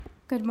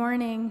Good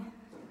morning.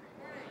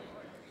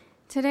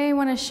 Today I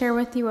want to share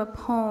with you a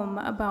poem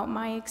about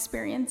my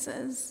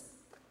experiences.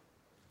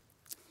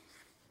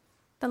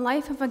 The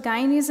life of a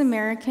Guyanese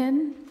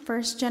American,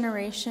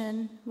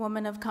 first-generation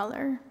woman of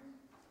color.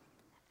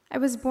 I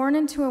was born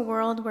into a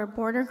world where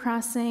border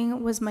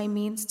crossing was my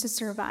means to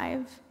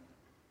survive.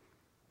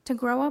 To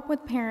grow up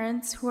with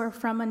parents who are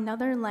from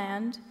another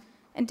land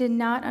and did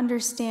not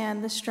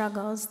understand the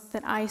struggles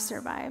that I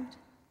survived.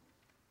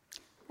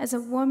 As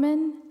a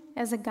woman,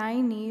 as a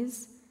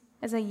Guyanese,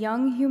 as a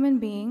young human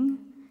being,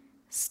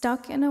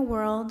 stuck in a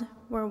world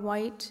where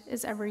white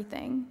is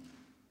everything,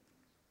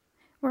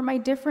 where my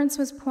difference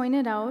was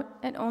pointed out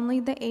at only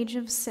the age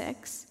of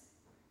 6,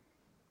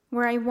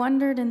 where I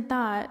wondered and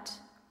thought,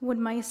 would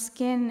my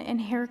skin and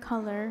hair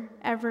color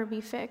ever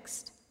be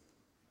fixed?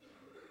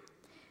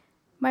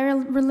 My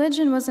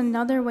religion was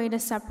another way to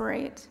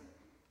separate,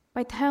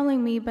 by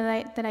telling me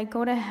that I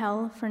go to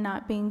hell for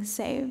not being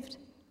saved.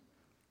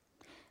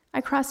 I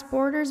crossed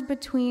borders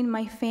between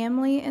my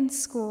family and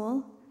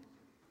school,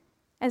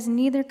 as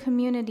neither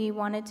community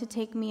wanted to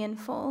take me in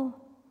full.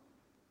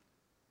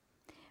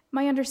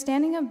 My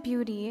understanding of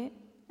beauty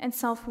and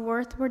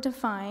self-worth were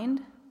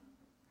defined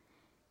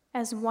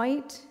as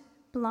white,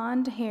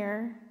 blonde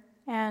hair,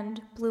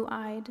 and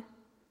blue-eyed.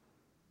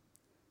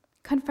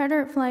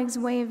 Confederate flags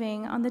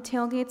waving on the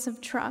tailgates of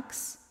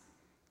trucks,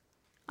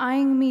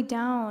 eyeing me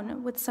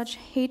down with such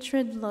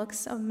hatred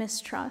looks of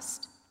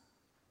mistrust.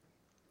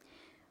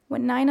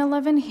 When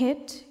 9/11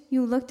 hit,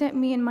 you looked at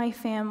me and my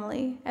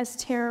family as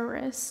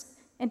terrorists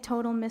and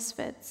total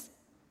misfits.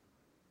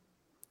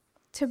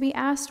 To be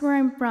asked where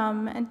I'm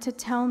from and to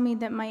tell me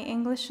that my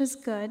English is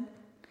good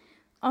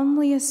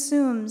only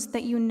assumes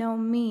that you know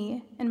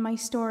me and my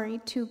story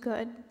too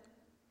good.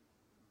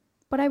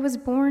 But I was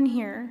born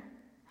here.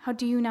 How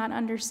do you not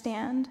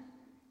understand?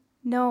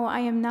 No, I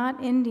am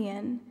not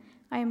Indian.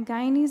 I am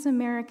Guyanese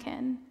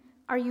American.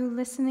 Are you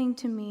listening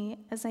to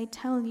me as I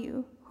tell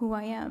you who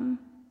I am?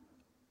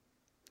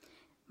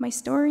 My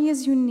story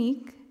is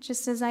unique,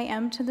 just as I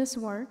am to this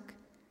work.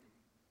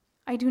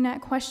 I do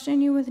not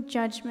question you with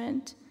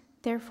judgment,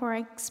 therefore I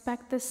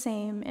expect the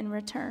same in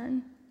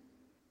return.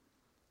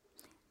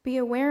 Be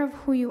aware of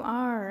who you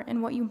are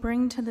and what you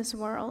bring to this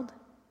world.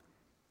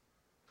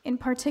 In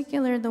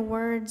particular, the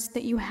words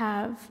that you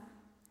have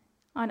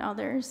on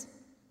others.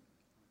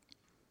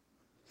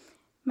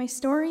 My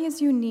story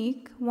is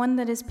unique, one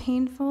that is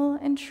painful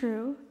and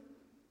true.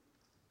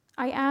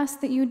 I ask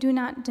that you do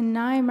not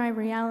deny my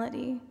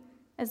reality,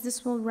 as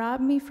this will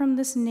rob me from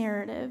this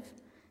narrative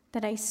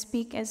that I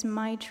speak as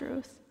my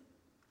truth.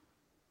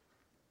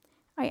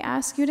 I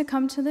ask you to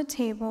come to the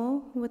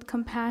table with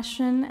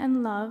compassion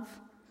and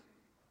love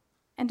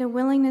and a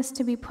willingness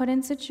to be put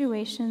in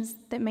situations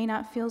that may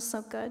not feel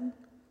so good.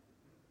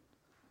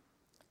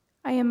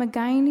 I am a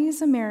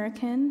Guyanese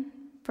American,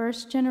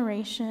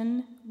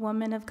 first-generation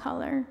woman of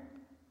color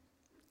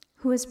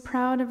who is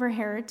proud of her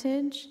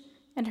heritage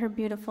and her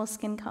beautiful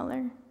skin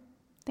color.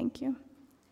 Thank you.